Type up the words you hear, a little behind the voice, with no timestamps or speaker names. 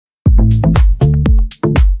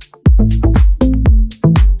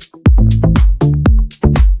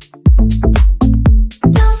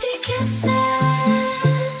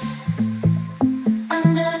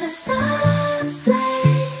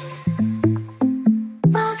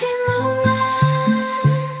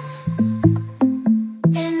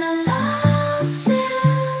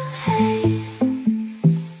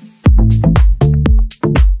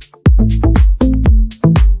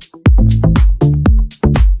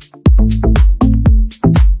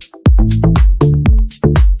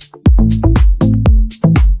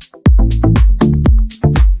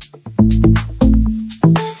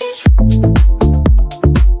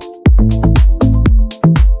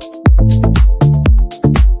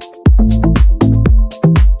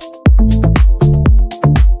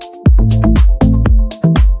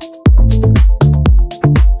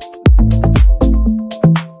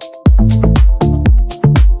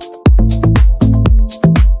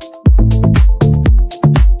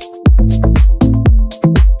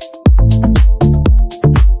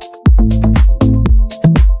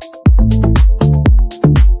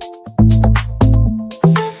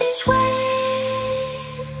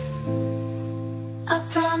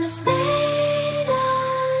on a spade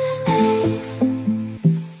on an ace.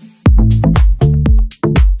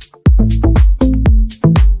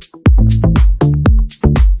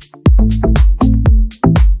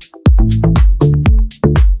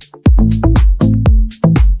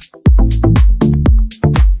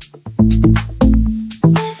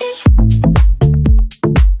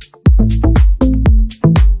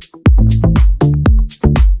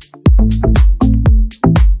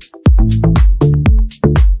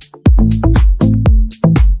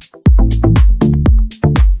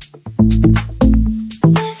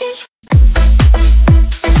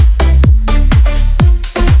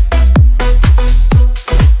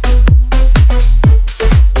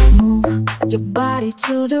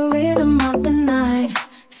 To the rhythm of the night,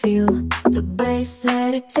 feel the bass,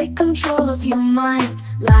 let it take control of your mind.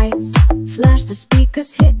 Lights flash, the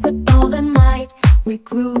speakers hit with all their might. We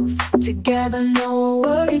groove together, no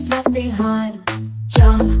worries left behind.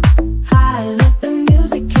 Jump high, let the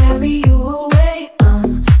music carry you away.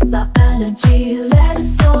 The energy, let it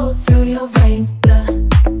flow through your veins. The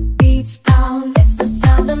beats pound, it's the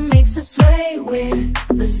sound that makes us sway. We're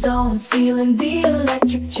the zone, feeling the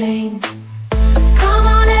electric chains. Come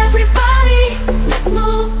on everybody, let's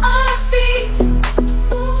move our feet.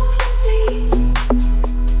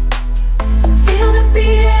 Feel the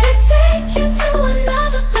beat, let it take you to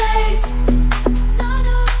another place.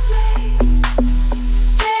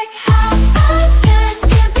 Take house, dance,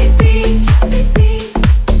 can't be beat.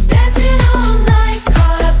 Dancing all night,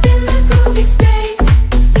 caught up in the groovy space.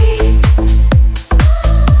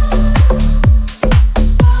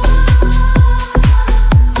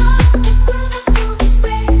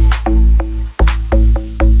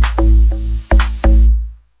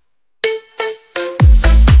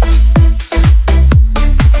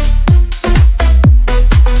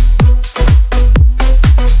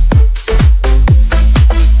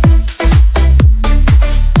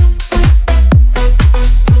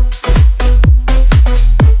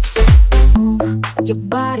 Your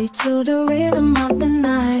body to the rhythm of the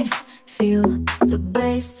night. Feel the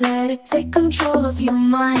bass, let it take control of your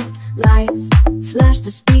mind. Lights flash,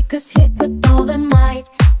 the speakers hit with all their might.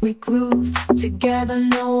 We groove together,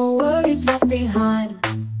 no worries left behind.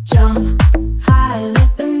 Jump high,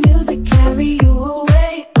 let the music carry you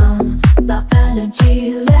away. The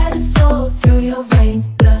energy, let it flow through your veins.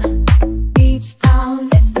 The beats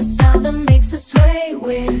pound, it's the sound that makes us sway.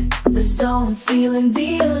 We're the zone, feeling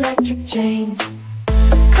the electric chains.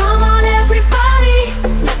 Come on everybody,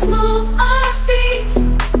 let's move our feet.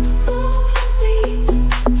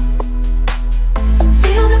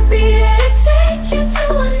 Feel the beat, let it take you to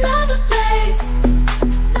another place.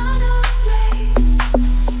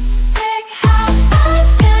 Take house,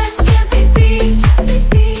 dance, can't be beat.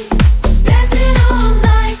 Dancing all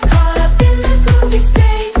night, caught up in the groovy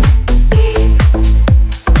space.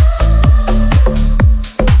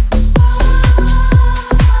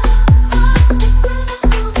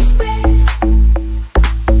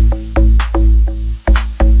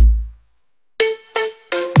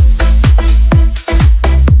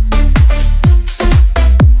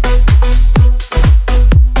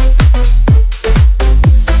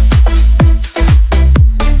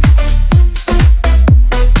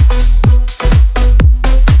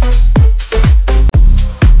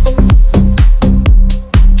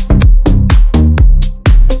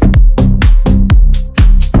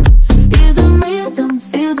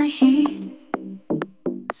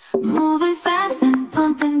 Moving fast and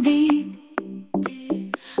pumping deep.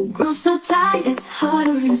 Groove so tight, it's hard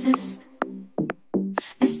to resist.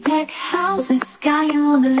 It's tech house, it's got you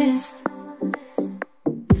on the list.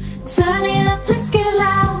 Turn it up, let's get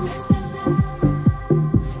loud.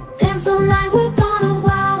 Dance all night, we're gonna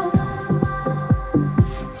wow.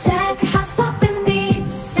 Tech house, popping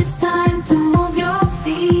beats. It's time to move your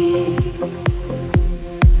feet.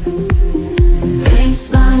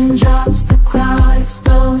 Baseline drops, the crowd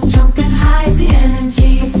explodes. Jumping high as the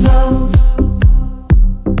energy flows.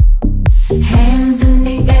 Hands in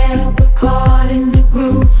the air, we're caught in the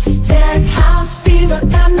groove. Tech house fever,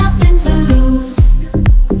 got nothing to lose.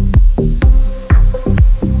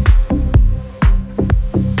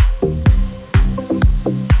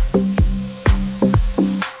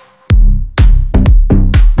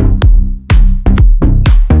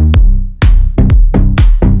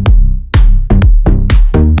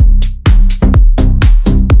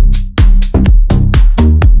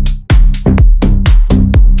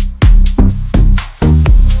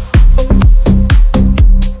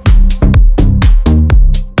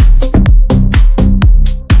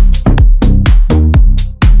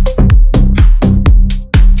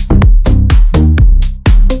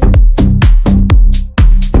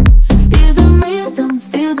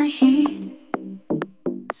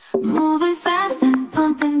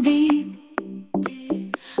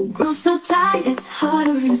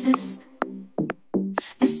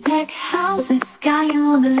 you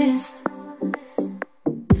on the list.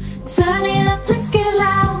 Turn it up, let's get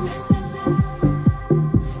loud.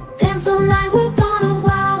 Dance all night, we're gonna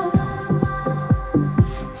wow.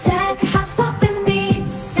 Tech house popping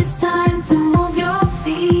beats, it's time to move your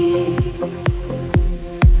feet.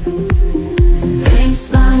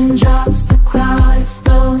 Baseline drops, the crowd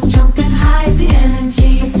explodes. Jumping high as the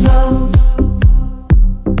energy flows.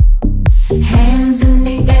 Hands in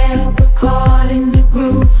the air, we're caught in the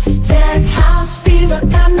groove. Tech house fever,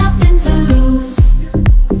 got nothing to lose.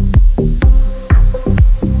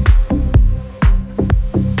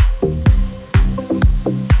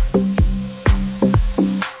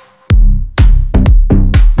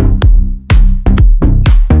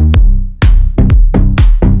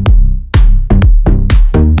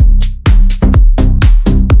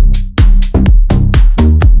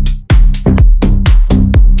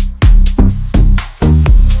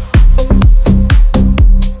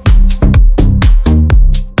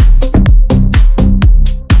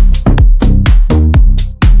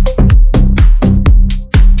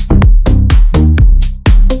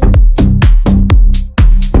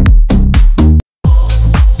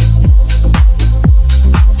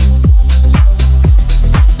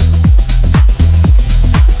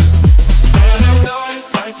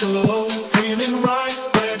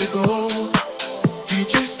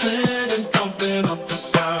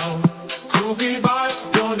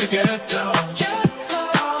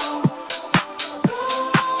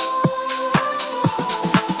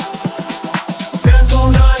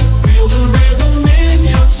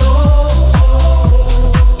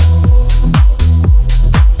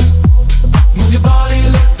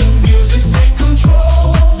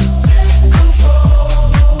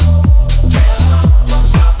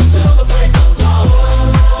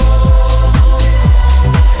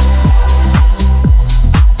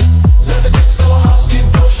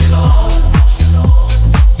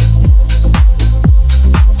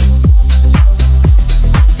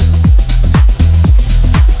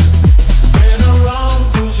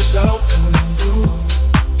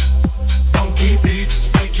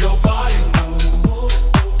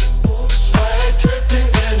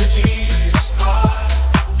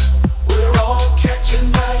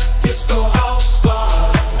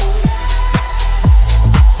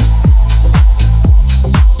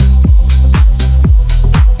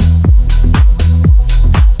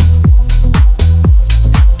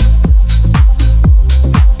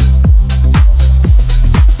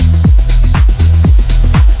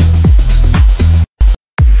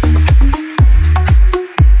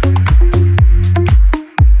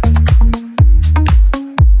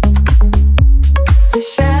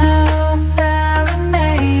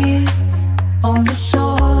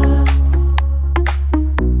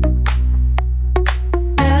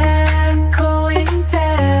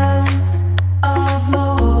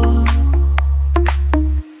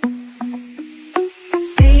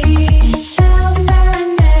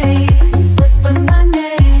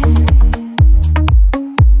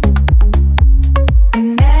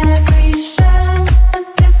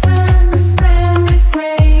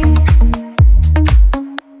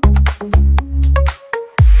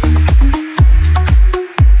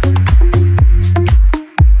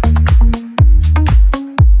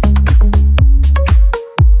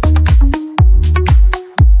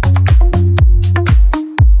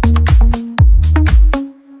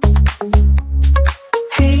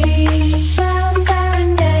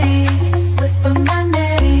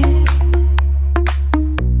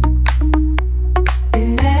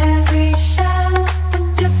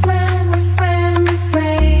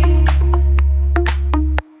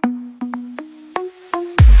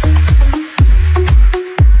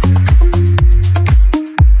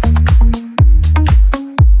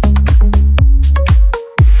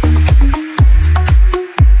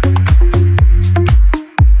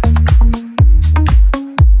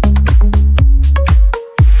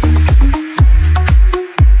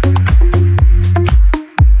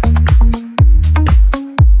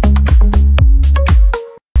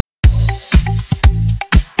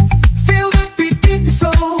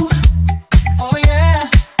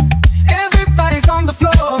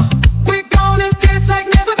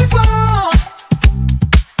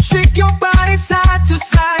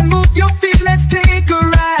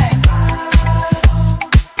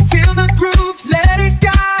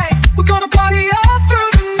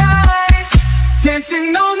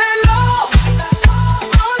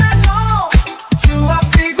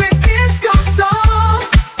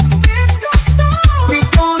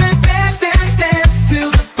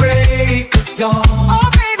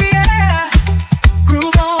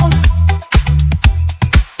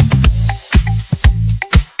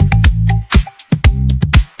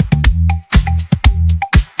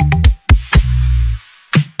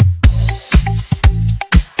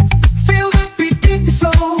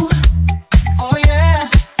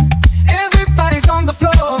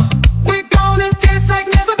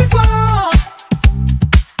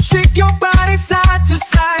 to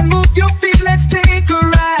side, move your feet, let's take a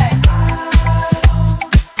ride.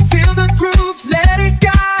 Feel the groove, let it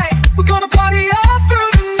guide. We're gonna party all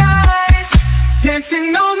through the night,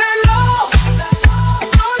 dancing all night long,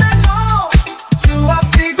 all night long, to our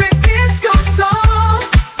favorite disco song,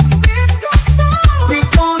 disco song.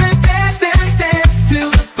 We're gonna dance, dance, dance till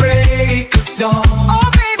the break of dawn. Oh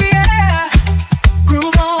baby, yeah,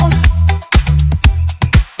 groove on.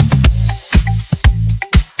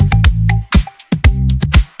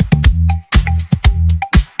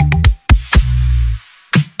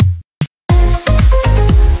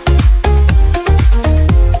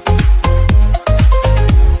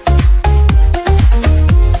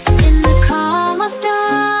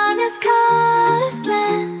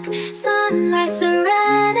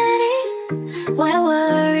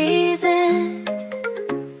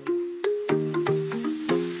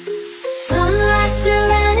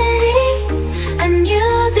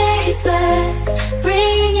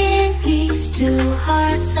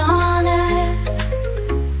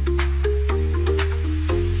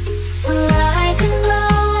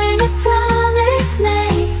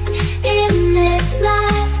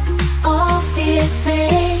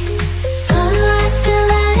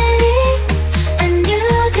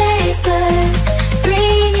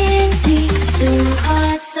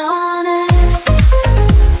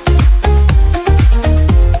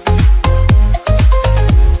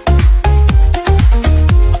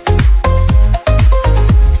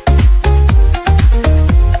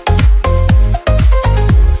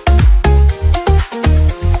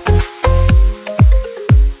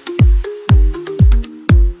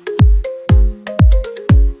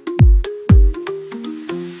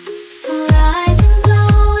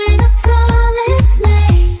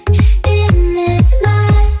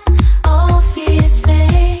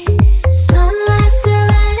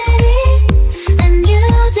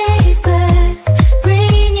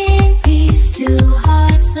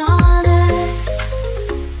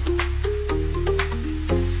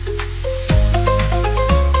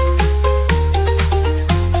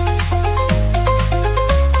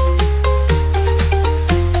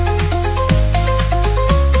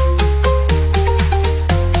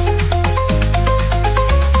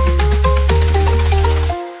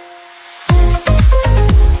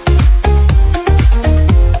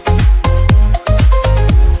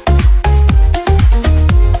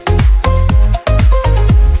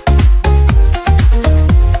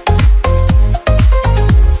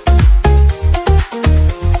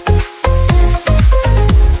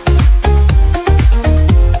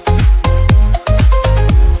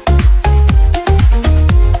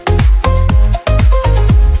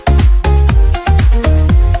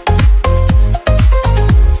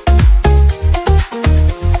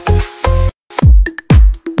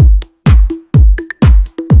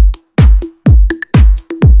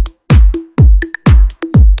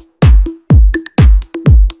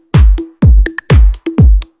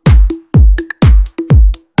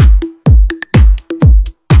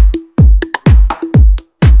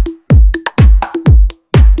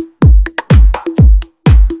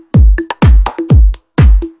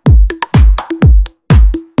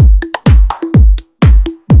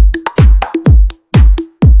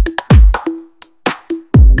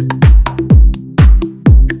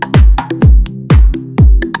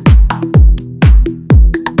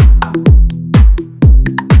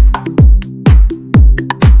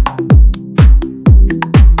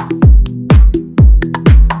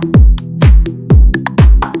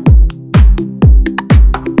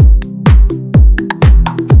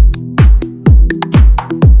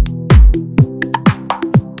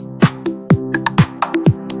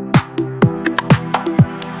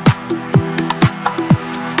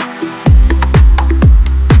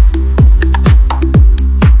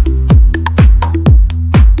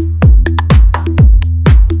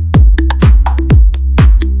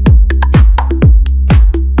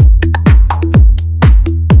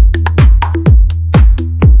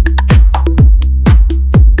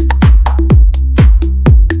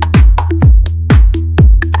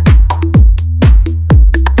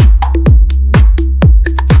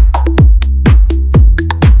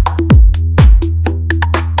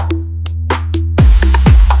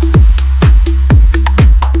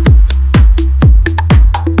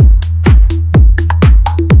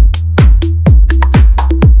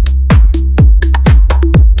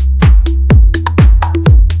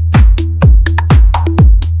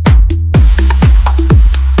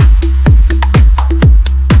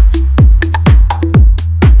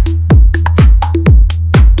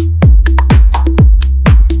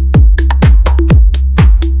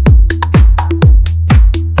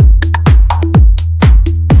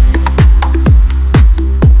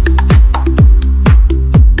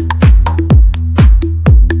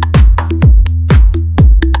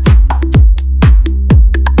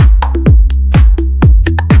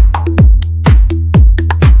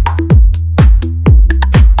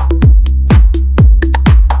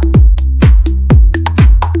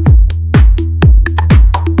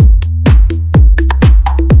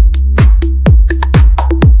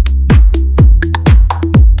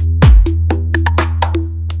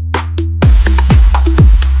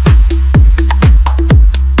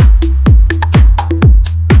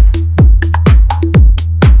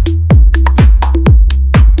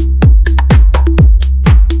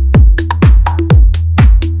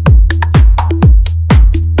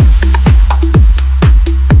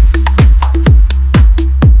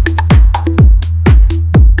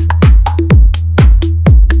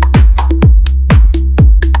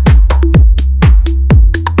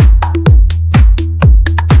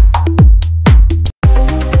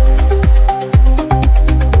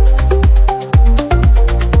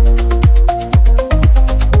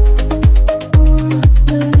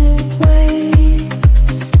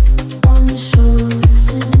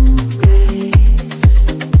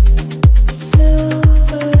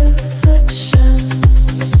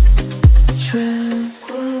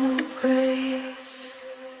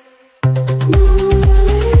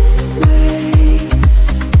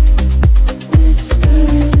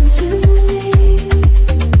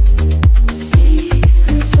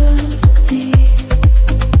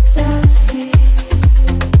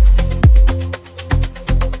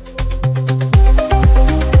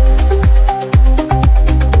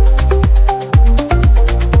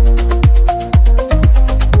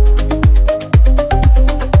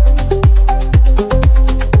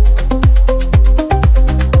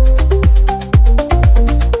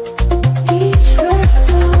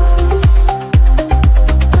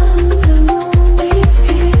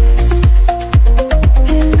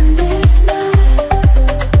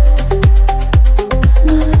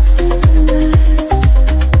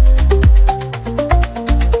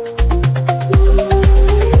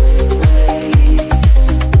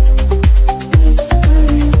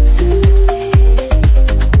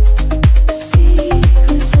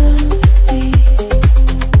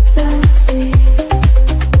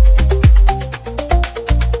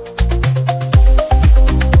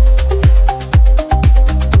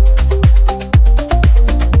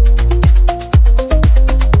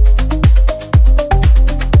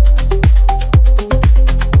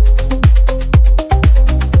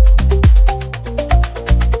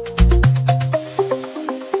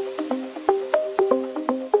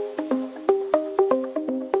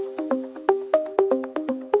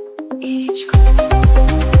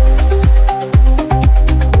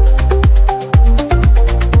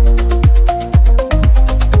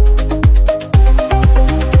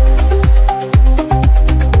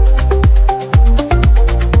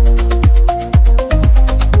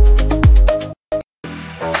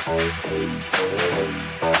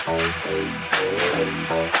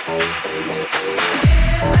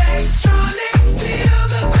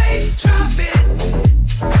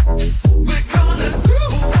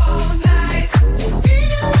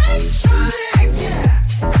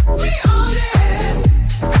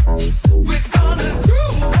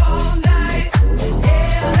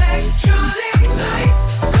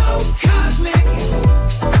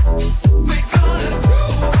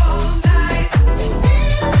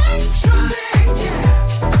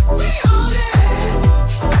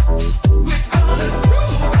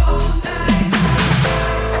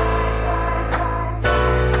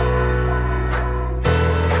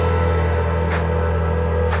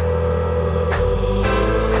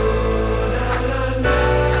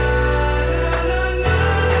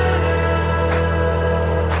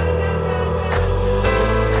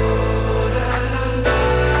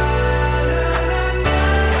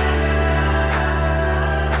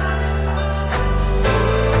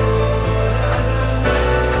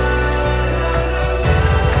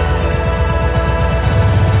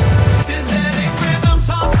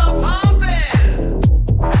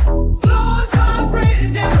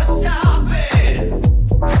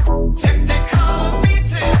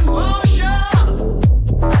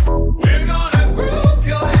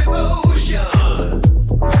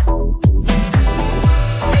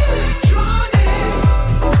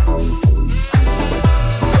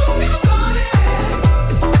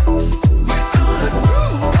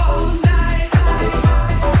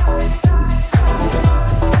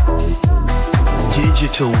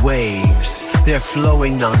 digital waves, they're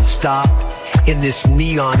flowing non-stop. In this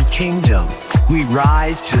neon kingdom, we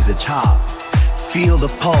rise to the top. Feel the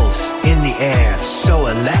pulse in the air, so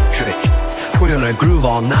electric. We're gonna groove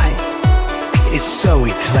all night. It's so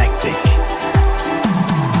eclectic.